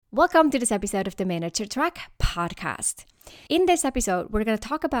Welcome to this episode of the Manager Track podcast. In this episode, we're going to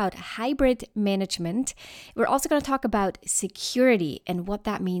talk about hybrid management. We're also going to talk about security and what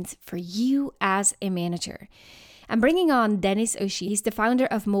that means for you as a manager. I'm bringing on Denis. He's the founder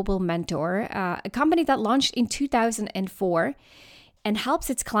of Mobile Mentor, a company that launched in 2004 and helps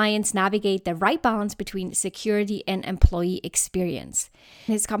its clients navigate the right balance between security and employee experience.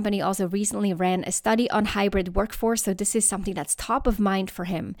 His company also recently ran a study on hybrid workforce, so this is something that's top of mind for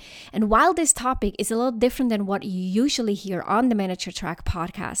him. And while this topic is a little different than what you usually hear on the Manager Track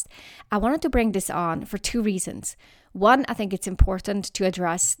podcast, I wanted to bring this on for two reasons. One, I think it's important to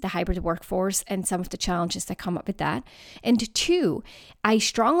address the hybrid workforce and some of the challenges that come up with that. And two, I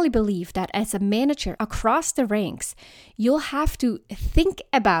strongly believe that as a manager across the ranks, you'll have to think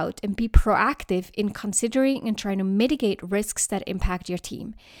about and be proactive in considering and trying to mitigate risks that impact your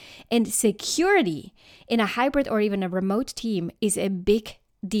team. And security in a hybrid or even a remote team is a big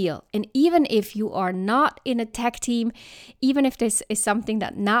deal. And even if you are not in a tech team, even if this is something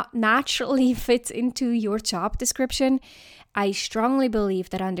that not naturally fits into your job description, I strongly believe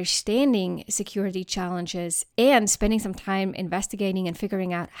that understanding security challenges and spending some time investigating and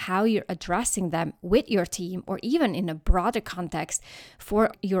figuring out how you're addressing them with your team or even in a broader context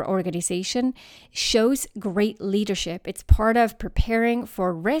for your organization shows great leadership. It's part of preparing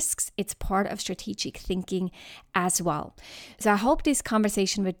for risks. It's part of strategic thinking as well. So I hope this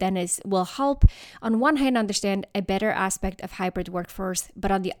conversation with Denis will help on one hand understand a better aspect of hybrid workforce,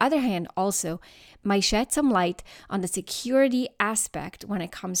 but on the other hand also might shed some light on the security aspect when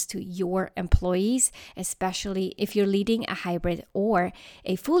it comes to your employees, especially if you're leading a hybrid or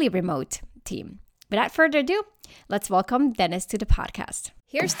a fully remote team. Without further ado, let's welcome Denis to the podcast.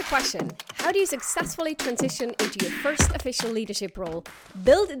 Here's the question. How do you successfully transition into your first official leadership role,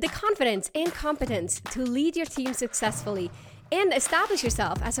 build the confidence and competence to lead your team successfully, and establish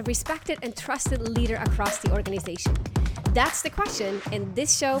yourself as a respected and trusted leader across the organization? That's the question, and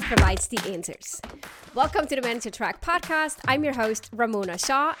this show provides the answers. Welcome to the Manager Track podcast. I'm your host, Ramona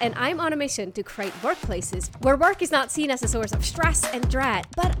Shaw, and I'm on a mission to create workplaces where work is not seen as a source of stress and dread,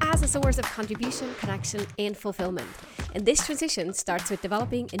 but as a source of contribution, connection, and fulfillment. And this transition starts with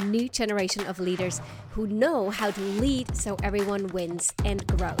developing a new generation of leaders who know how to lead so everyone wins and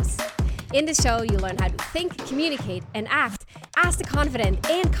grows. In this show, you learn how to think, communicate, and act as the confident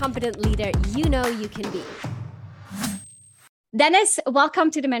and competent leader you know you can be. Denis, welcome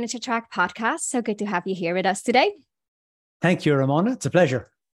to the Manager Track podcast. So good to have you here with us today. Thank you, Ramona. It's a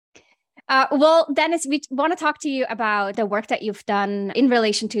pleasure. Well, Denis, we want to talk to you about the work that you've done in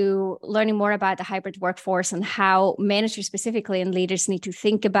relation to learning more about the hybrid workforce and how managers specifically and leaders need to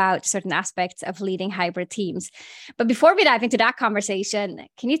think about certain aspects of leading hybrid teams. But before we dive into that conversation,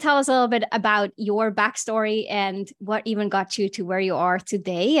 can you tell us a little bit about your backstory and what even got you to where you are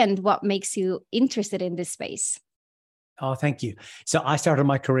today and what makes you interested in this space? Oh, thank you. So I started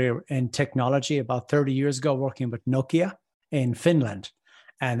my career in technology about 30 years ago, working with Nokia in Finland.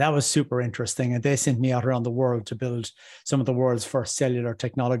 And that was super interesting. And they sent me out around the world to build some of the world's first cellular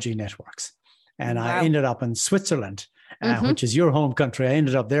technology networks. And wow. I ended up in Switzerland, which is your home country. I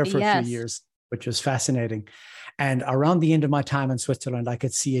ended up there for a few years, which was fascinating. And around the end of my time in Switzerland, I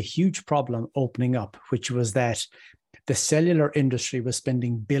could see a huge problem opening up, which was that the cellular industry was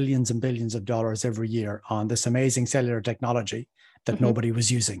spending billions and billions of dollars every year on this amazing cellular technology that nobody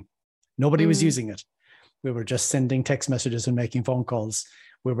was using. Nobody was using it. We were just sending text messages and making phone calls.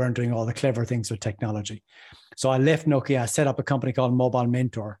 We weren't doing all the clever things with technology. So I left Nokia, I set up a company called Mobile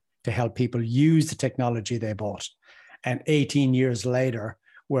Mentor to help people use the technology they bought. And 18 years later,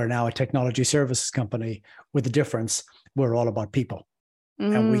 we're now a technology services company with the difference. We're all about people.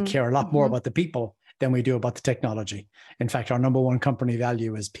 And we care a lot more about the people than we do about the technology. In fact, our number one company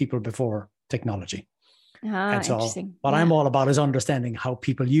value is people before technology. And so what I'm all about is understanding how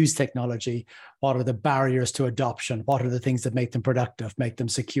people use technology. What are the barriers to adoption? What are the things that make them productive, make them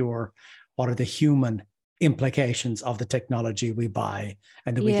secure? What are the human implications of the technology we buy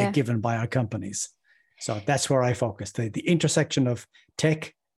and that we get given by our companies? So that's where I focus, the intersection of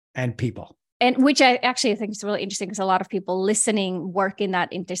tech and people. And which I actually think is really interesting because a lot of people listening work in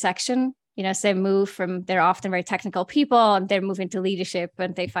that intersection. You know, so they're often very technical people and they're moving to leadership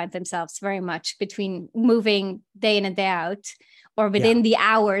and they find themselves very much between moving day in and day out or within the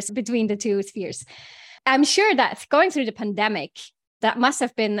hours between the two spheres. I'm sure that going through the pandemic, that must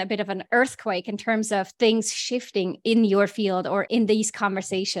have been a bit of an earthquake in terms of things shifting in your field or in these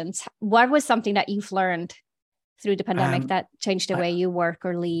conversations. What was something that you've learned through the pandemic that changed the way you work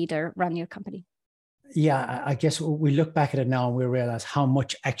or lead or run your company? Yeah, I guess we look back at it now and we realize how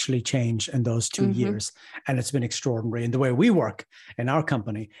much actually changed in those 2 years. And it's been extraordinary. And the way we work in our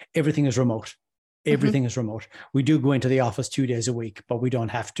company, everything is remote. Everything is remote. We do go into the office 2 days a week, but we don't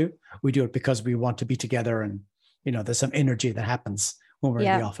have to. We do it because we want to be together, and there's some energy that happens when we're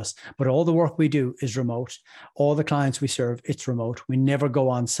in the office. But all the work we do is remote. All the clients we serve, it's remote. We never go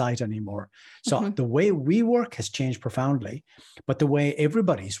on site anymore. So the way we work has changed profoundly, but the way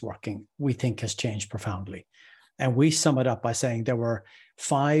everybody's working, we think, has changed profoundly. And we sum it up by saying there were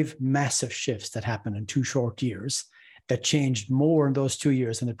 5 massive shifts that happened in 2 short years that changed more in those 2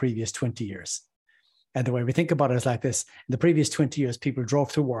 years than the previous 20 years. And the way we think about it is like this. In the previous 20 years, people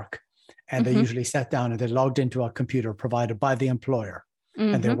drove to work and they usually sat down and they logged into a computer provided by the employer.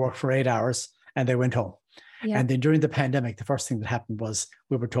 And they worked for 8 hours and they went home. And then during the pandemic, the first thing that happened was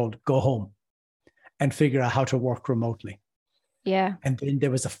we were told, go home and figure out how to work remotely. Yeah. And then there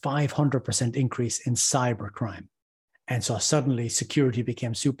was a 500% increase in cybercrime. And so suddenly security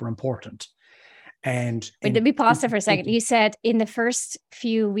became super important. And let me pause there for a second. You said in the first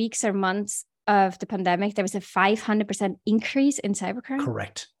few weeks or months of the pandemic, there was a 500% increase in cybercrime?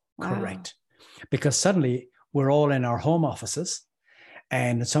 Correct. Wow. Correct. Because suddenly we're all in our home offices.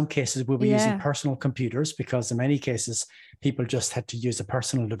 And in some cases, we'll be using personal computers because in many cases, people just had to use a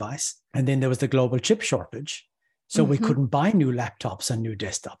personal device. And then there was the global chip shortage. So we couldn't buy new laptops and new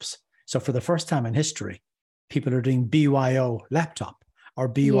desktops. So for the first time in history, people are doing BYO laptop or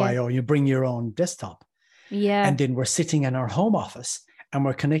BYO, you bring your own desktop. Yeah. And then we're sitting in our home office and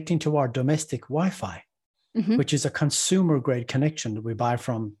we're connecting to our domestic Wi-Fi, which is a consumer grade connection that we buy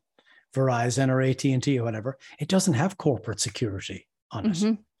from Verizon or AT&T or whatever. It doesn't have corporate security on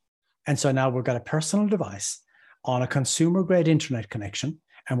it. And so now we've got a personal device on a consumer grade internet connection,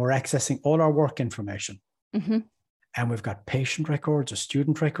 and we're accessing all our work information. And we've got patient records or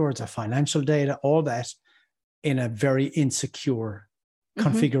student records or financial data, all that in a very insecure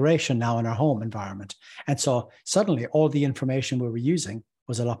configuration now in our home environment. And so suddenly all the information we were using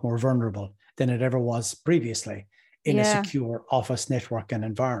was a lot more vulnerable than it ever was previously in a secure office network and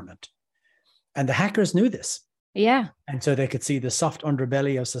environment. And the hackers knew this. Yeah. And so they could see the soft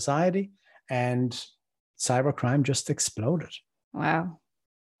underbelly of society, and cybercrime just exploded. Wow.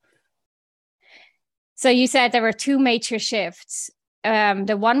 So you said there were 2 major shifts.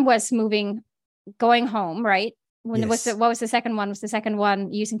 The one was going home, right? What was the second one? Was the second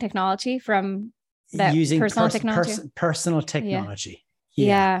one using technology from that personal technology? Personal technology.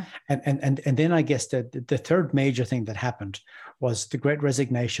 Yeah. And then I guess the third major thing that happened was the Great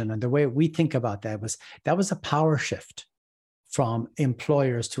Resignation. And the way we think about that was a power shift from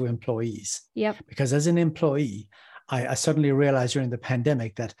employers to employees. Yep. Because as an employee, I suddenly realized during the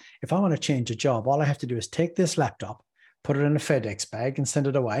pandemic that if I want to change a job, all I have to do is take this laptop, put it in a FedEx bag and send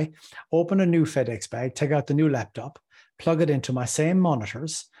it away, open a new FedEx bag, take out the new laptop, plug it into my same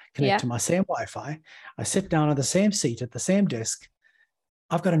monitors, connect to my same Wi-Fi. I sit down on the same seat at the same desk.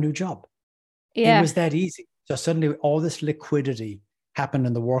 I've got a new job. It was that easy. So suddenly all this liquidity happened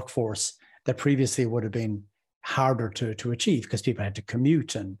in the workforce that previously would have been harder to achieve because people had to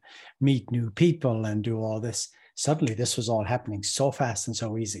commute and meet new people and do all this. Suddenly this was all happening so fast and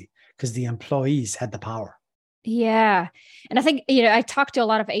so easy because the employees had the power. Yeah. And I think, I talked to a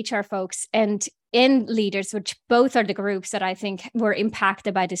lot of HR folks and in leaders, which both are the groups that I think were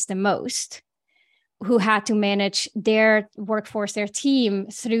impacted by this the most, who had to manage their workforce, their team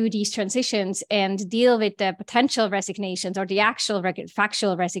through these transitions and deal with the potential resignations or the actual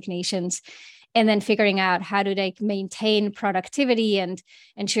factual resignations, and then figuring out how do they maintain productivity and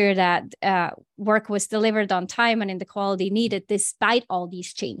ensure that work was delivered on time and in the quality needed despite all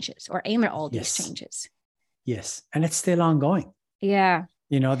these changes or aim at all these changes. Yes. And it's still ongoing. Yeah.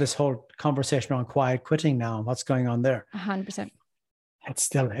 This whole conversation on quiet quitting now and what's going on there. 100%. It's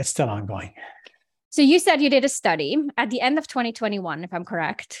still ongoing. So you said you did a study at the end of 2021, if I'm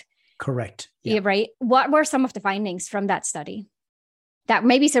correct. Correct. Yeah. Right. What were some of the findings from that study that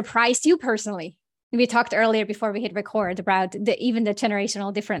maybe surprised you personally? We talked earlier before we hit record about even the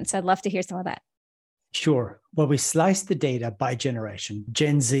generational difference. I'd love to hear some of that. Sure. Well, we sliced the data by generation: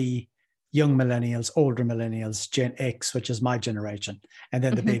 Gen Z, young millennials, older millennials, Gen X, which is my generation, and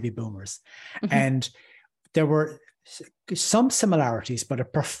then the baby boomers. And there were some similarities, but a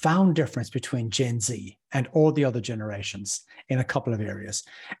profound difference between Gen Z and all the other generations in a couple of areas.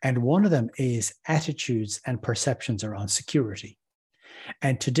 And one of them is attitudes and perceptions around security.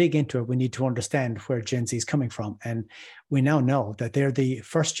 And to dig into it, we need to understand where Gen Z is coming from. And we now know that they're the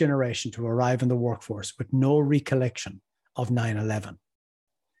first generation to arrive in the workforce with no recollection of 9/11.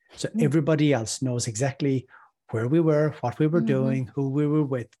 So everybody else knows exactly where we were, what we were doing, who we were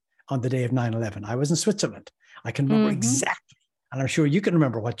with on the day of 9/11. I was in Switzerland. I can remember exactly. And I'm sure you can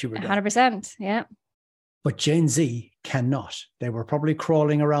remember what you were doing. 100%. Yeah. But Gen Z cannot. They were probably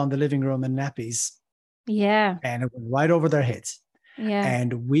crawling around the living room in nappies. Yeah. And it went right over their heads. Yeah.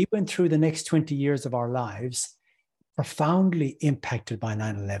 And we went through the next 20 years of our lives profoundly impacted by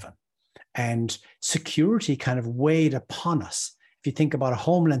 9/11. And security kind of weighed upon us. If you think about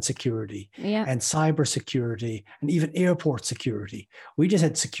homeland security and cyber security and even airport security, we just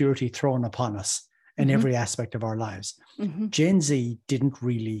had security thrown upon us in every aspect of our lives. Gen Z didn't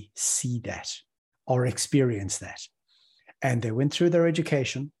really see that or experience that. And they went through their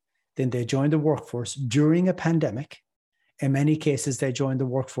education, then they joined the workforce during a pandemic. In many cases, they joined the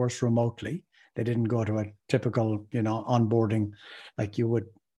workforce remotely. They didn't go to a typical, onboarding like you would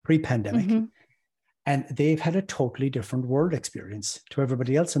pre-pandemic. And they've had a totally different world experience to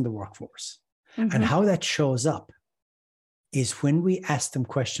everybody else in the workforce. And how that shows up is when we ask them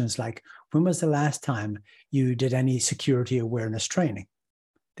questions like, when was the last time you did any security awareness training?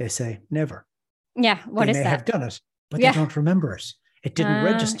 They say, never. Yeah. What is that? They may have done it, but they don't remember it. It didn't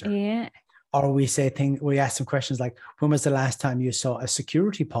register. Yeah. Or we ask them questions like, when was the last time you saw a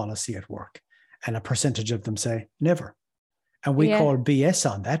security policy at work? And a percentage of them say, never. And we call BS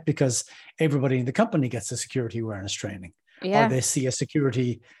on that because everybody in the company gets a security awareness training. Or they see a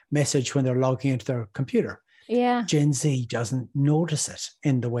security message when they're logging into their computer. Yeah. Gen Z doesn't notice it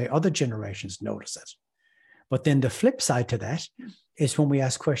in the way other generations notice it. But then the flip side to that is when we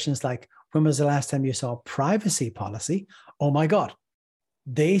ask questions like, when was the last time you saw a privacy policy? Oh my God.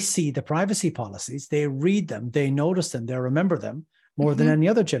 They see the privacy policies, they read them, they notice them, they remember them more than any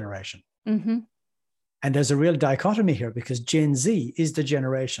other generation. And there's a real dichotomy here because Gen Z is the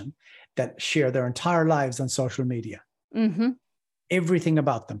generation that share their entire lives on social media. Everything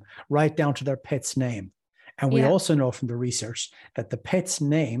about them, right down to their pet's name. And we also know from the research that the pet's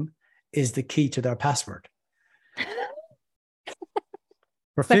name is the key to their password.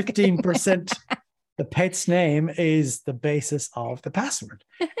 For 15%, the pet's name is the basis of the password.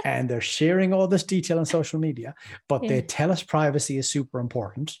 And they're sharing all this detail on social media, but they tell us privacy is super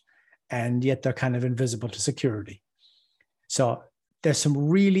important. And yet they're kind of invisible to security. So there's some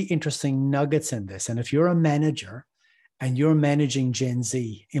really interesting nuggets in this. And if you're a manager and you're managing Gen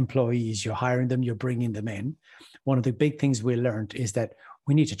Z employees, you're hiring them, you're bringing them in, one of the big things we learned is that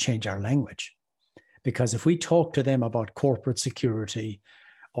we need to change our language. Because if we talk to them about corporate security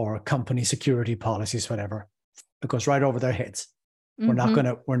or company security policies, whatever, it goes right over their heads. We're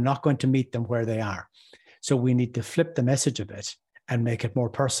not going to meet them where they are. So we need to flip the message a bit and make it more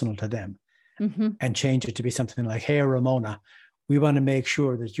personal to them and change it to be something like, hey, Ramona, we want to make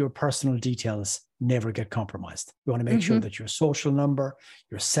sure that your personal details never get compromised. We want to make sure that your social number,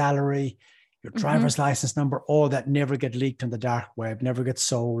 your salary, your driver's license number, all that never get leaked on the dark web, never get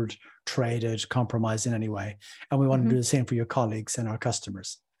sold, traded, compromised in any way. And we want to do the same for your colleagues and our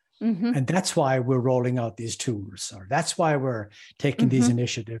customers. And that's why we're rolling out these tools, or that's why we're taking these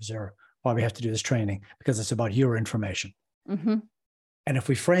initiatives, or why we have to do this training, because it's about your information. And if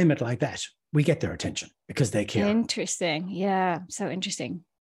we frame it like that, we get their attention because they care. Interesting. Yeah. So interesting.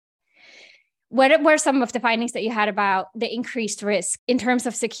 What were some of the findings that you had about the increased risk in terms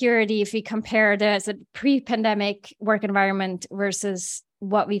of security if we compare the pre-pandemic work environment versus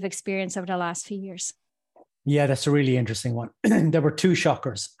what we've experienced over the last few years? Yeah, that's a really interesting one. There were two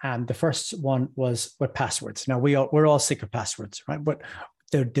shockers. And the first one was with passwords. Now, we're all sick of passwords, right? But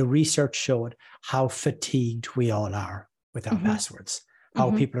the research showed how fatigued we all are with our passwords, how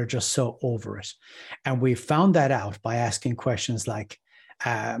people are just so over it. And we found that out by asking questions like,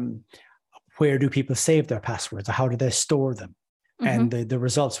 where do people save their passwords? Or how do they store them? And the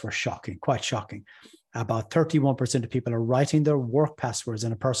results were shocking, quite shocking. About 31% of people are writing their work passwords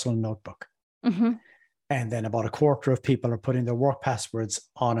in a personal notebook. And then about a quarter of people are putting their work passwords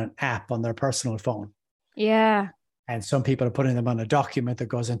on an app on their personal phone. Yeah. And some people are putting them on a document that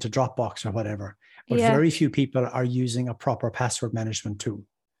goes into Dropbox or whatever. But very few people are using a proper password management tool.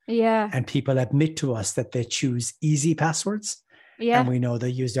 Yeah. And people admit to us that they choose easy passwords. Yeah. And we know they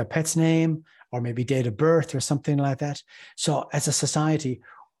use their pet's name or maybe date of birth or something like that. So as a society,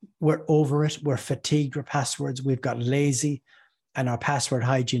 we're over it. We're fatigued with passwords. We've got lazy, and our password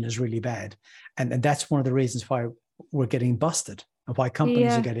hygiene is really bad. And that's one of the reasons why we're getting busted and why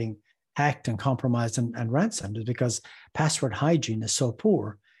companies are getting hacked and compromised and ransomed, is because password hygiene is so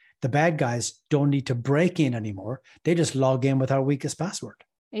poor. The bad guys don't need to break in anymore. They just log in with our weakest password.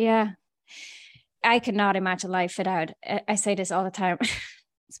 Yeah. I could not imagine life without, I say this all the time,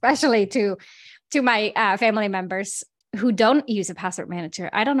 especially to my family members who don't use a password manager.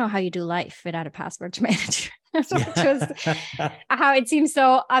 I don't know how you do life without a password manager. So just how it seems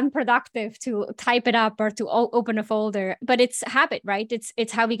so unproductive to type it up or to open a folder, but it's habit, right?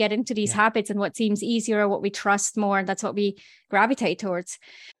 It's how we get into these habits and what seems easier, what we trust more, and that's what we gravitate towards.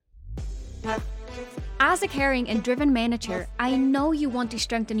 As a caring and driven manager, I know you want to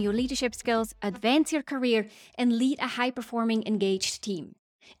strengthen your leadership skills, advance your career, and lead a high-performing, engaged team.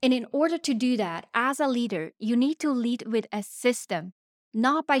 And in order to do that, as a leader, you need to lead with a system,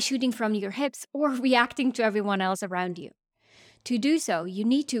 not by shooting from your hips or reacting to everyone else around you. To do so, you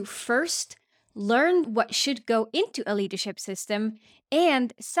need to first learn what should go into a leadership system,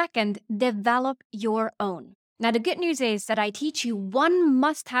 and second, develop your own. Now, the good news is that I teach you one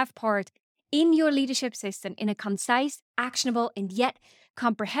must-have part in your leadership system in a concise, actionable, and yet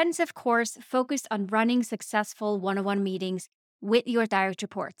comprehensive course focused on running successful one-on-one meetings with your direct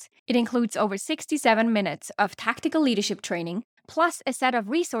reports. It includes over 67 minutes of tactical leadership training, plus a set of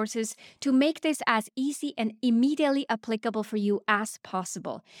resources to make this as easy and immediately applicable for you as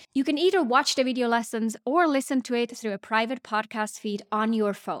possible. You can either watch the video lessons or listen to it through a private podcast feed on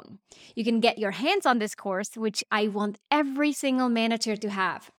your phone. You can get your hands on this course, which I want every single manager to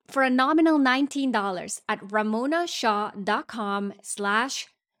have, for a nominal $19 at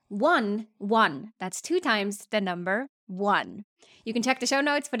ramonashaw.com/11. That's 2 times the number 1. You can check the show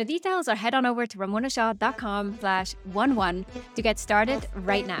notes for the details or head on over to ramonashaw.com/11 to get started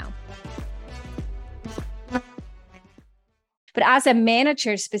right now. But as a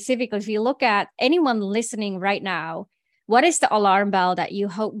manager specifically, if you look at anyone listening right now, what is the alarm bell that you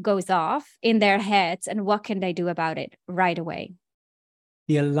hope goes off in their heads, and what can they do about it right away?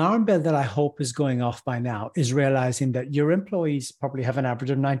 The alarm bell that I hope is going off by now is realizing that your employees probably have an average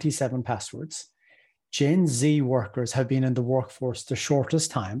of 97 passwords. Gen Z workers have been in the workforce the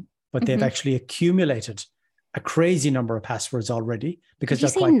shortest time, but they've actually accumulated a crazy number of passwords already. Because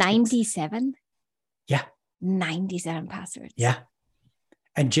did you say 97? Yeah. 97 passwords. Yeah.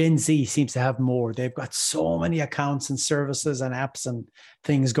 And Gen Z seems to have more. They've got so many accounts and services and apps and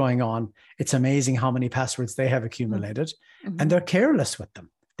things going on. It's amazing how many passwords they have accumulated. And they're careless with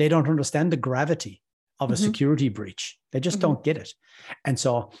them. They don't understand the gravity of a security breach. They just don't get it. And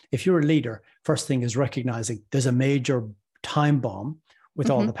so if you're a leader, first thing is recognizing there's a major time bomb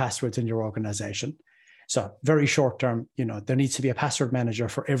with all the passwords in your organization. So very short term, there needs to be a password manager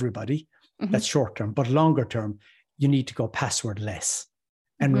for everybody. That's short term. But longer term, you need to go passwordless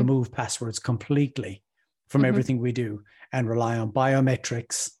and remove passwords completely from everything we do and rely on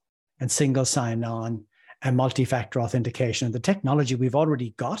biometrics and single sign-on and multi-factor authentication. And the technology we've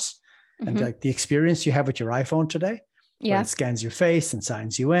already got, and like the experience you have with your iPhone today, where it scans your face and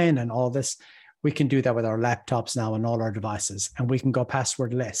signs you in and all this, we can do that with our laptops now and all our devices, and we can go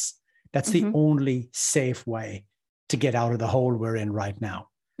passwordless. That's the only safe way to get out of the hole we're in right now.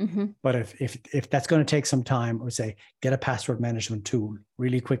 But if that's going to take some time, I would say get a password management tool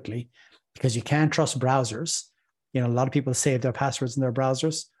really quickly, because you can't trust browsers. A lot of people save their passwords in their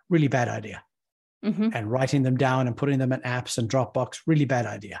browsers. Really bad idea. And writing them down and putting them in apps and Dropbox, really bad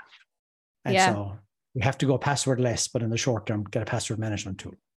idea. And so we have to go passwordless, but in the short term, get a password management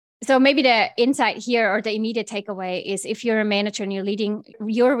tool. So maybe the insight here, or the immediate takeaway, is if you're a manager and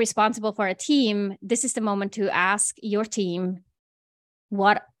you're responsible for a team, this is the moment to ask your team,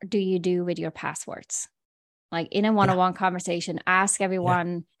 what do you do with your passwords? Like in a one-on-one conversation, ask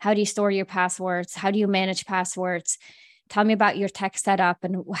everyone, how do you store your passwords? How do you manage passwords? Tell me about your tech setup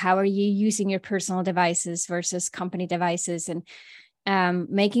and how are you using your personal devices versus company devices, and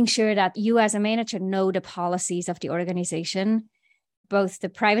making sure that you as a manager know the policies of the organization, both the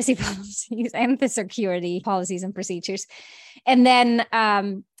privacy policies and the security policies and procedures. And then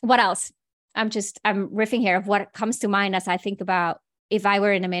what else? I'm riffing here of what comes to mind as I think about if I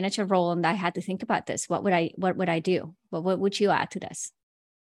were in a manager role and I had to think about this, what would I do? What would you add to this?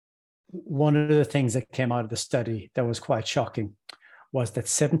 One of the things that came out of the study that was quite shocking was that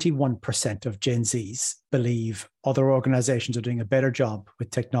 71% of Gen Zs believe other organizations are doing a better job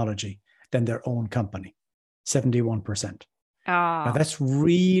with technology than their own company. 71%. Now that's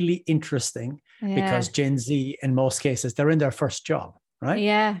really interesting because Gen Z, in most cases, they're in their first job, right?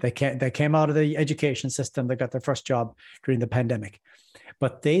 Yeah. They came out of the education system. They got their first job during the pandemic,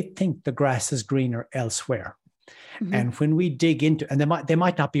 but they think the grass is greener elsewhere. And when we dig into, and they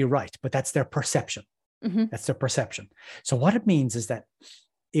might not be right, but that's their perception. That's their perception. So what it means is that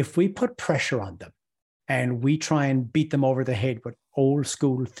if we put pressure on them and we try and beat them over the head with old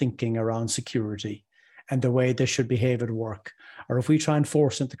school thinking around security and the way they should behave at work, or if we try and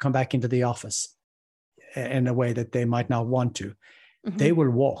force them to come back into the office in a way that they might not want to, they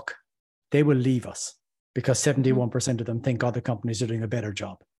will walk. They will leave us because 71% of them think other companies are doing a better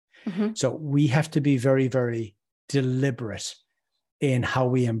job. Mm-hmm. So we have to be very, very deliberate in how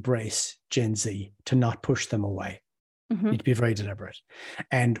we embrace Gen Z to not push them away. Mm-hmm. Need to be very deliberate.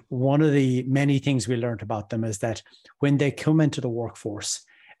 And one of the many things we learned about them is that when they come into the workforce,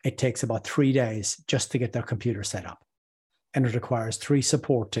 it takes about 3 days just to get their computer set up. And it requires 3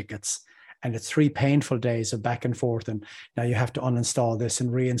 support tickets. And it's 3 painful days of back and forth. And now you have to uninstall this and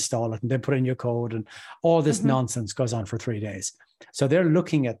reinstall it and then put in your code. And all this Mm-hmm. nonsense goes on for 3 days. So they're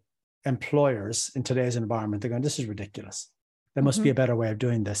looking at employers in today's environment. They're going, this is ridiculous. There must be a better way of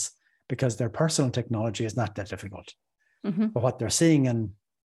doing this, because their personal technology is not that difficult. Mm-hmm. But what they're seeing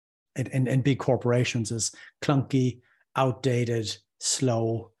in big corporations is clunky, outdated,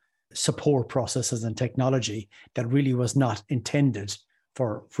 slow support processes and technology that really was not intended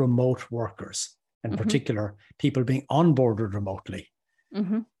for remote workers, in particular, people being onboarded remotely.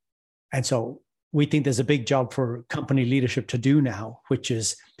 Mm-hmm. And so we think there's a big job for company leadership to do now, which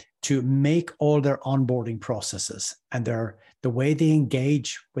is to make all their onboarding processes and the way they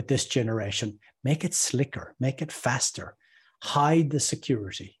engage with this generation, make it slicker, make it faster. Hide the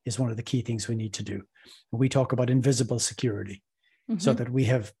security is one of the key things we need to do. We talk about invisible security, so that we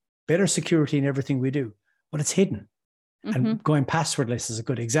have better security in everything we do, but it's hidden. And going passwordless is a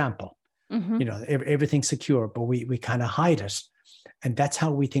good example. You know, everything's secure, but we kind of hide it. And that's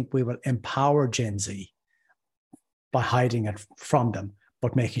how we think we will empower Gen Z, by hiding it from them,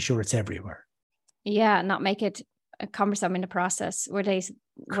 but making sure it's everywhere. Yeah, not make it cumbersome in the process where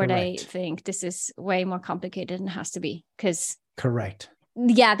they think this is way more complicated than it has to be. Because correct.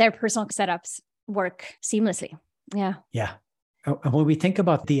 Yeah, their personal setups work seamlessly. Yeah. Yeah. And when we think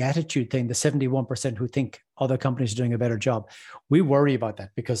about the attitude thing, the 71% who think other companies are doing a better job, we worry about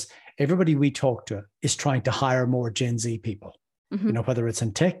that, because everybody we talk to is trying to hire more Gen Z people, you know, whether it's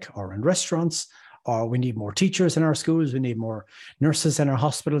in tech or in restaurants, or we need more teachers in our schools, we need more nurses in our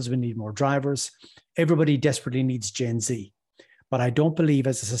hospitals, we need more drivers. Everybody desperately needs Gen Z. But I don't believe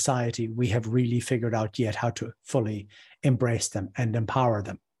as a society we have really figured out yet how to fully embrace them and empower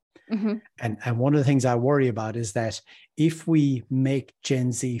them. And one of the things I worry about is that if we make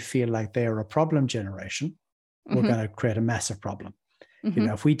Gen Z feel like they're a problem generation, we're going to create a massive problem. You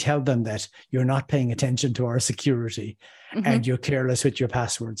know, if we tell them that you're not paying attention to our security and you're careless with your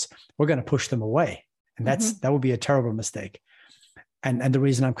passwords, we're going to push them away. And that would be a terrible mistake. And the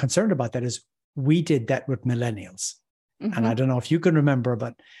reason I'm concerned about that is we did that with millennials. And I don't know if you can remember,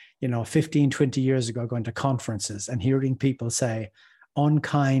 but, you know, 15, 20 years ago, going to conferences and hearing people say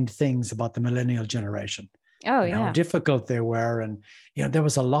unkind things about the millennial generation. Oh, yeah. How difficult they were. And, you know, there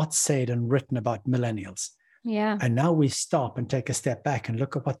was a lot said and written about millennials. Yeah. And now we stop and take a step back and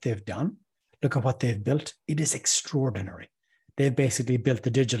look at what they've done. Look at what they've built. It is extraordinary. They've basically built the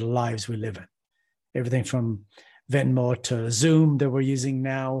digital lives we live in. Everything from Venmo to Zoom that we're using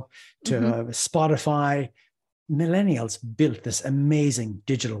now to Spotify. Millennials built this amazing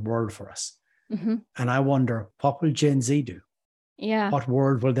digital world for us. And I wonder, what will Gen Z do? Yeah. What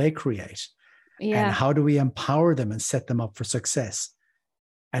world will they create? Yeah. And how do we empower them and set them up for success,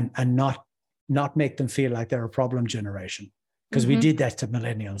 and not make them feel like they're a problem generation? Because we did that to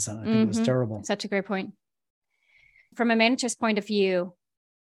millennials, and I think it was terrible. Such a great point. From a manager's point of view,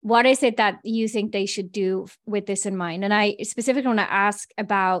 what is it that you think they should do with this in mind? And I specifically want to ask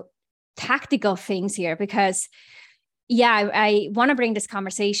about tactical things here, because I want to bring this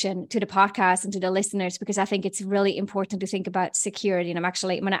conversation to the podcast and to the listeners, because I think it's really important to think about security. And I'm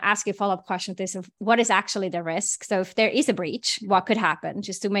going to ask you a follow-up question to this of what is actually the risk. So if there is a breach, what could happen,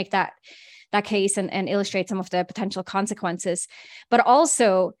 just to make that case and illustrate some of the potential consequences. But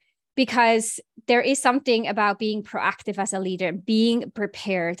also because there is something about being proactive as a leader, being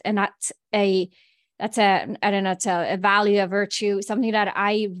prepared, and that's a value, a virtue, something that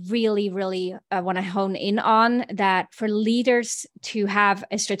I really, really want to hone in on, that for leaders to have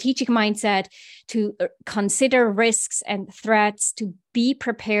a strategic mindset, to consider risks and threats, to be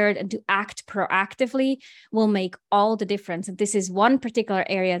prepared and to act proactively will make all the difference. And this is one particular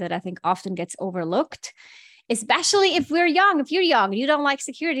area that I think often gets overlooked, especially if you're young, and you don't like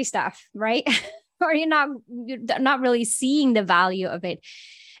security stuff, right? Or you're not really seeing the value of it.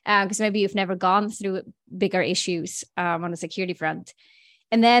 Because maybe you've never gone through bigger issues on the security front.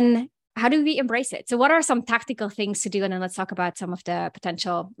 And then how do we embrace it? So what are some tactical things to do? And then let's talk about some of the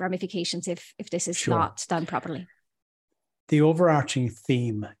potential ramifications if this is not done properly. The overarching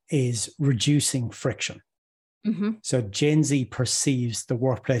theme is reducing friction. So Gen Z perceives the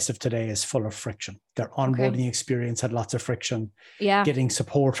workplace of today as full of friction. Their onboarding experience had lots of friction. Yeah. Getting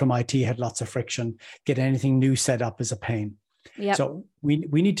support from IT had lots of friction. Getting anything new set up is a pain. Yep. So we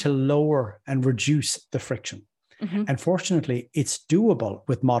need to lower and reduce the friction. Mm-hmm. And fortunately, it's doable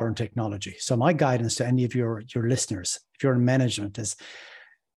with modern technology. So my guidance to any of your listeners, if you're in management, is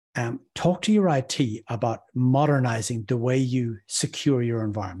talk to your IT about modernizing the way you secure your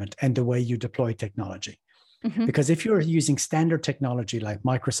environment and the way you deploy technology. Mm-hmm. Because if you're using standard technology like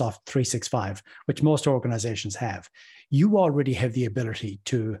Microsoft 365, which most organizations have, you already have the ability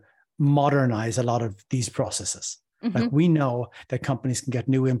to modernize a lot of these processes. Mm-hmm. Like we know that companies can get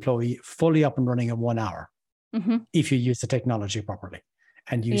new employee fully up and running in 1 hour Mm-hmm. if you use the technology properly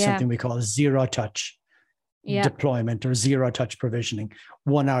and use Yeah. something we call zero touch deployment or zero touch provisioning.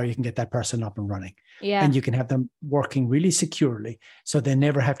 1 hour, you can get that person up and running. Yeah. And you can have them working really securely so they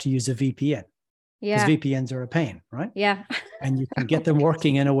never have to use a VPN. Because VPNs are a pain, right? Yeah. And you can get them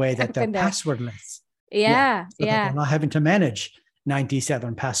working in a way that they're passwordless. Yeah. So that they're not having to manage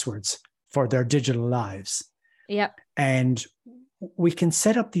 97 passwords for their digital lives. Yep. And we can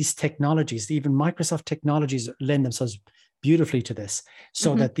set up these technologies, even Microsoft technologies lend themselves beautifully to this,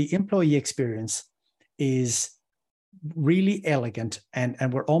 so that the employee experience is really elegant, and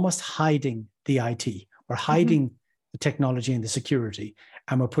we're almost hiding the IT. We're hiding the technology and the security,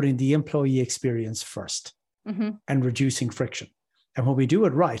 and we're putting the employee experience first and reducing friction. And when we do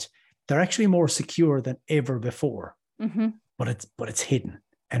it right, they're actually more secure than ever before, but it's hidden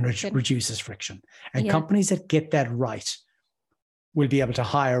and reduces friction. And companies that get that right will be able to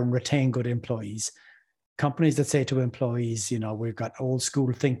hire and retain good employees. Companies that say to employees, we've got old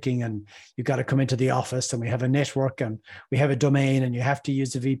school thinking and you've got to come into the office and we have a network and we have a domain and you have to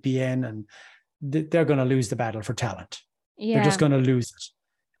use a VPN, and they're going to lose the battle for talent. Yeah. They're just going to lose it.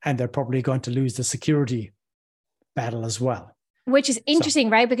 And they're probably going to lose the security battle as well. Which is interesting,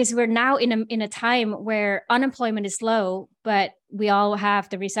 right? Because we're now in a time where unemployment is low, but we all have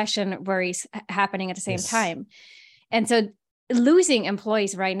the recession worries happening at the same time. And so losing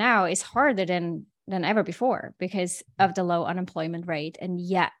employees right now is harder than ever before because of the low unemployment rate. And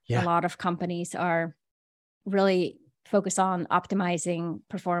yet a lot of companies are really focused on optimizing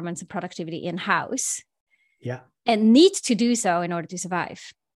performance and productivity in-house. Yeah. And need to do so in order to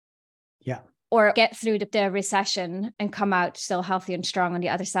survive. Yeah. Or get through the recession and come out still healthy and strong on the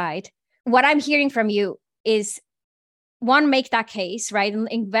other side. What I'm hearing from you is, one, make that case, right? And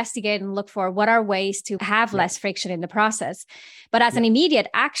investigate and look for what are ways to have less friction in the process. But as an immediate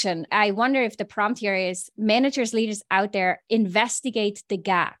action, I wonder if the prompt here is managers, leaders out there, investigate the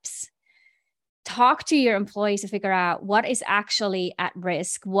gaps. Talk to your employees to figure out what is actually at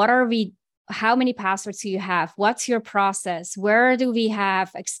risk. How many passwords do you have? What's your process? Where do we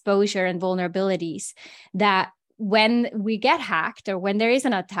have exposure and vulnerabilities that when we get hacked or when there is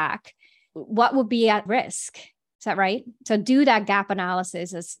an attack, what would be at risk? Is that right? So do that gap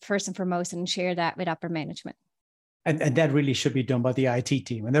analysis as first and foremost and share that with upper management. And that really should be done by the IT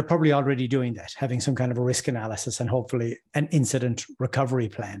team. And they're probably already doing that, having some kind of a risk analysis and hopefully an incident recovery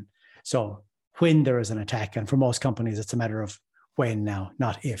plan. So when there is an attack, and for most companies, it's a matter of when now,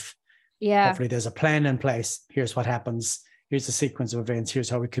 not if. Yeah. Hopefully there's a plan in place. Here's what happens. Here's the sequence of events. Here's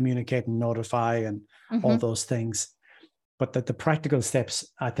how we communicate and notify and all those things. But that the practical steps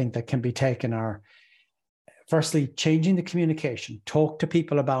I think that can be taken are, firstly, changing the communication. Talk to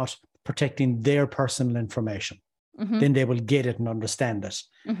people about protecting their personal information. Then they will get it and understand it.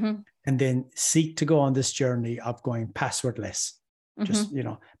 And then seek to go on this journey of going passwordless. Just,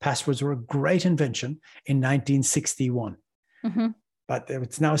 passwords were a great invention in 1961. But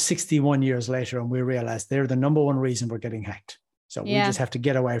it's now 61 years later, and we realize they're the number one reason we're getting hacked. So we just have to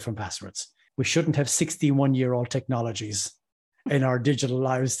get away from passwords. We shouldn't have 61-year-old technologies in our digital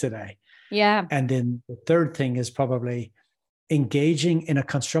lives today. Yeah. And then the third thing is probably engaging in a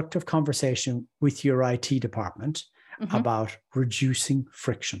constructive conversation with your IT department about reducing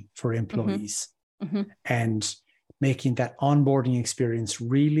friction for employees and making that onboarding experience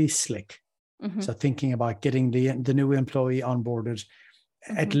really slick. So thinking about getting the new employee onboarded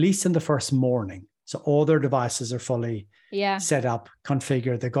at least in the first morning. So all their devices are fully set up,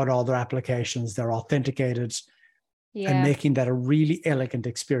 configured. They've got all their applications. They're authenticated. And making that a really elegant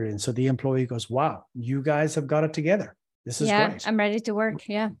experience. So the employee goes, wow, you guys have got it together. This is great. I'm ready to work.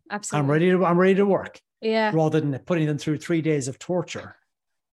 Yeah, absolutely. I'm ready to work. Yeah. Rather than putting them through 3 days of torture,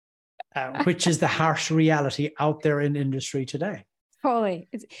 which is the harsh reality out there in industry today. Totally.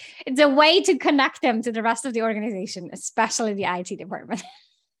 It's a way to connect them to the rest of the organization, especially the IT department.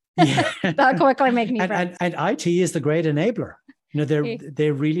 That'll quickly make me friends. And IT is the great enabler.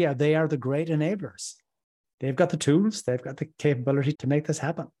 They really are. They are the great enablers. They've got the tools. They've got the capability to make this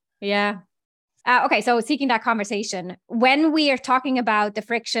happen. Yeah. Okay, so seeking that conversation. When we are talking about the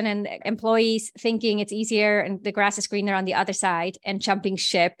friction and employees thinking it's easier and the grass is greener on the other side and jumping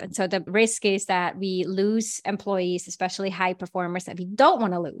ship. And so the risk is that we lose employees, especially high performers that we don't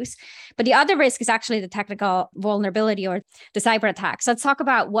want to lose. But the other risk is actually the technical vulnerability or the cyber attack. So let's talk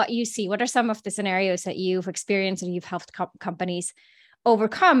about what you see. What are some of the scenarios that you've experienced and you've helped companies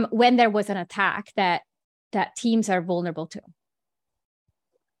overcome when there was an attack that teams are vulnerable to?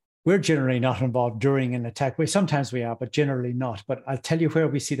 We're generally not involved during an attack. Sometimes we are, but generally not. But I'll tell you where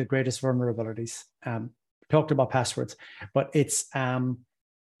we see the greatest vulnerabilities. Talked about passwords, but it's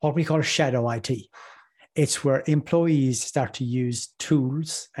what we call shadow IT. It's where employees start to use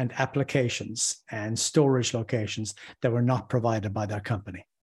tools and applications and storage locations that were not provided by their company.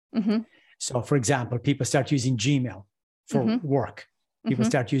 Mm-hmm. So, for example, people start using Gmail for work. People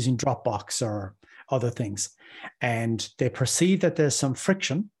start using Dropbox or other things, and they perceive that there's some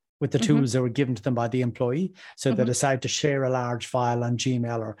friction with the tools that were given to them by the employee. So they decide to share a large file on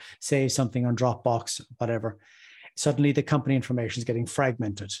Gmail or save something on Dropbox, whatever. Suddenly the company information is getting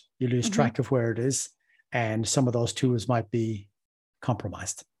fragmented. You lose track of where it is. And some of those tools might be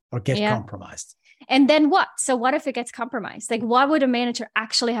compromised or get compromised. And then what? So what if it gets compromised? Like, what would a manager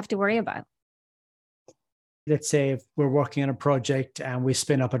actually have to worry about? Let's say if we're working on a project and we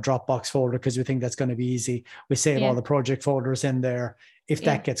spin up a Dropbox folder because we think that's going to be easy. We save all the project folders in there. If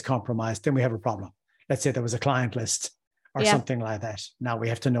that gets compromised, then we have a problem. Let's say there was a client list or something like that. Now we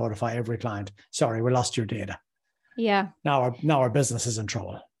have to notify every client. Sorry, we lost your data. Yeah. Now our business is in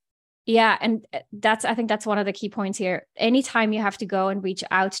trouble. Yeah. And I think that's one of the key points here. Anytime you have to go and reach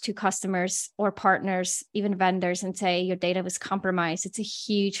out to customers or partners, even vendors, and say your data was compromised, it's a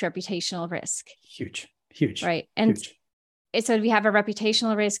huge reputational risk. Huge. Right. And so we have a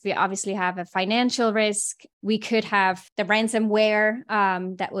reputational risk. We obviously have a financial risk. We could have the ransomware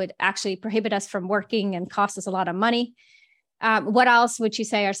that would actually prohibit us from working and cost us a lot of money. What else would you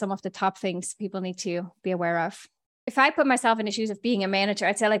say are some of the top things people need to be aware of? If I put myself in the shoes of being a manager,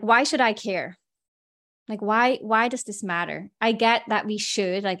 I'd say, like, why should I care? Like, why does this matter? I get that we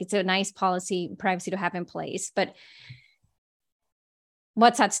should, like, it's a nice policy, privacy to have in place, but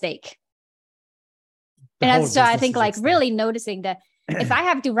what's at stake? And so I think, like, really noticing that if I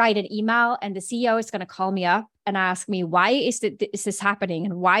have to write an email and the CEO is going to call me up and ask me, why is this happening?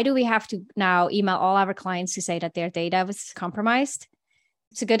 And why do we have to now email all our clients to say that their data was compromised?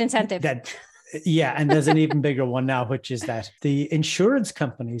 It's a good incentive. And there's an even bigger one now, which is that the insurance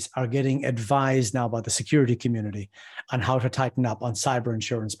companies are getting advised now by the security community on how to tighten up on cyber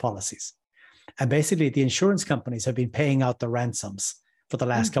insurance policies. And basically, the insurance companies have been paying out the ransoms for the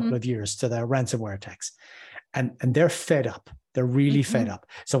last couple of years to their ransomware attacks. And they're fed up. They're really fed up.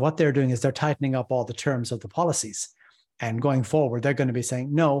 So what they're doing is they're tightening up all the terms of the policies. And going forward, they're going to be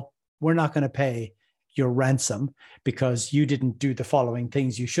saying, no, we're not going to pay your ransom because you didn't do the following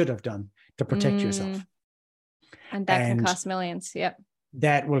things you should have done to protect yourself. And that can cost millions. Yep.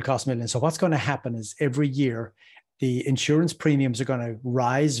 That will cost millions. So what's going to happen is every year, the insurance premiums are going to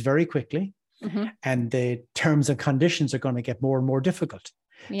rise very quickly. And the terms and conditions are going to get more and more difficult.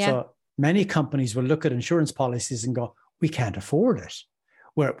 Yeah. So many companies will look at insurance policies and go, we can't afford it.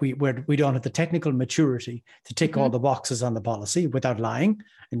 Where we don't have the technical maturity to tick all the boxes on the policy without lying.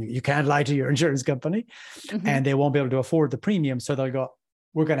 And you can't lie to your insurance company. And they won't be able to afford the premium. So they'll go,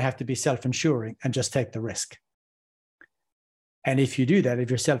 we're going to have to be self-insuring and just take the risk. And if you do that, if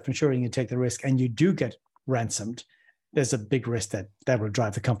you're self-insuring and take the risk and you do get ransomed, there's a big risk that will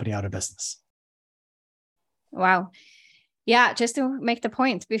drive the company out of business. Wow. Yeah, just to make the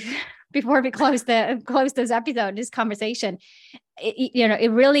point before we close this episode, this conversation, it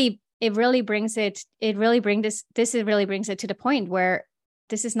really brings it to the point where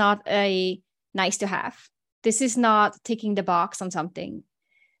this is not a nice to have. This is not ticking the box on something,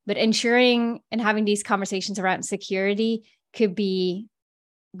 but ensuring and having these conversations around security could be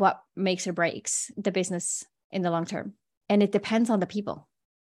what makes or breaks the business in the long term. And it depends on the people.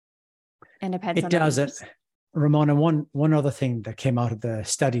 And it does it. Ramona, one other thing that came out of the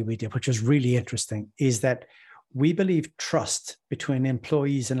study we did, which was really interesting, is that we believe trust between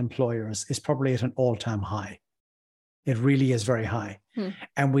employees and employers is probably at an all-time high. It really is very high.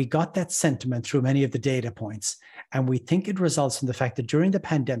 And we got that sentiment through many of the data points. And we think it results from the fact that during the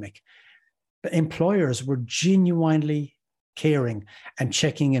pandemic, the employers were genuinely caring and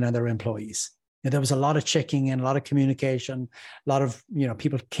checking in on their employees. And there was a lot of checking in, a lot of communication, a lot of,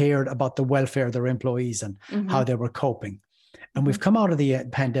 people cared about the welfare of their employees and how they were coping. And we've come out of the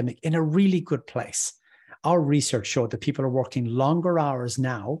pandemic in a really good place. Our research showed that people are working longer hours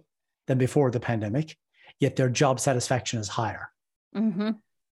now than before the pandemic, yet their job satisfaction is higher. And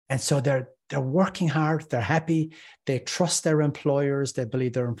so they're they're working hard, they're happy, they trust their employers, they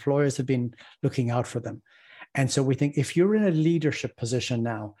believe their employers have been looking out for them. And so we think if you're in a leadership position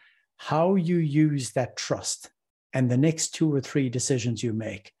now, how you use that trust and the next 2 or 3 decisions you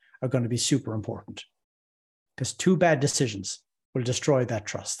make are going to be super important. Because 2 bad decisions will destroy that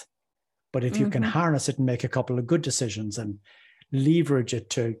trust. But if you can harness it and make a couple of good decisions and leverage it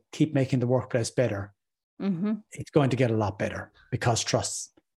to keep making the workplace better, it's going to get a lot better because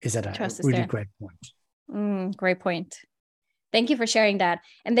trust is at a really great point. Great point. Thank you for sharing that.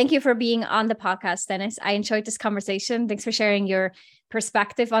 And thank you for being on the podcast, Denis. I enjoyed this conversation. Thanks for sharing your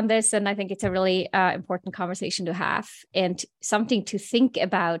perspective on this. And I think it's a really important conversation to have and something to think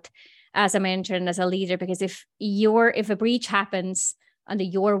about as a manager and as a leader, because if a breach happens under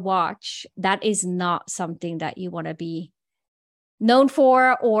your watch, that is not something that you want to be known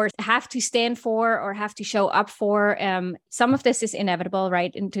for or have to stand for or have to show up for. Some of this is inevitable,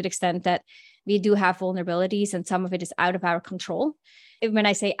 right? And to the extent that we do have vulnerabilities and some of it is out of our control. When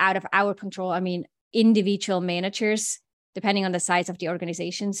I say out of our control, I mean individual managers, depending on the size of the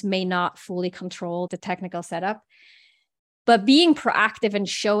organizations, may not fully control the technical setup. But being proactive and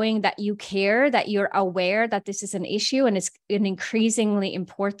showing that you care, that you're aware that this is an issue and it's an increasingly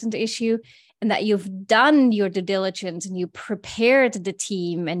important issue, and that you've done your due diligence and you prepared the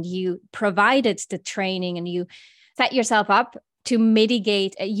team and you provided the training and you set yourself up to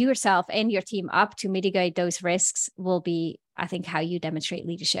mitigate yourself and your team up to mitigate those risks will be, I think, how you demonstrate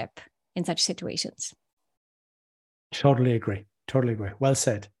leadership in such situations. Totally agree. Well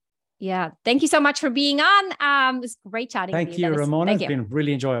said. Yeah. Thank you so much for being on. It was great chatting with you. Thank you, Ramona. It's been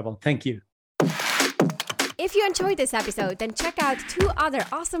really enjoyable. Thank you. If you enjoyed this episode, then check out 2 other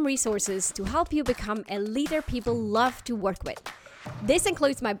awesome resources to help you become a leader people love to work with. This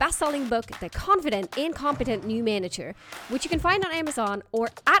includes my best-selling book, The Confident and Competent New Manager, which you can find on Amazon or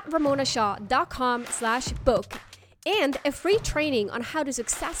at ramonashaw.com/book, and a free training on how to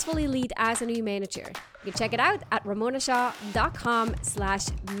successfully lead as a new manager. You can check it out at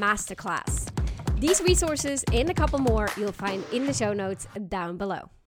ramonashaw.com/masterclass. These resources and a couple more you'll find in the show notes down below.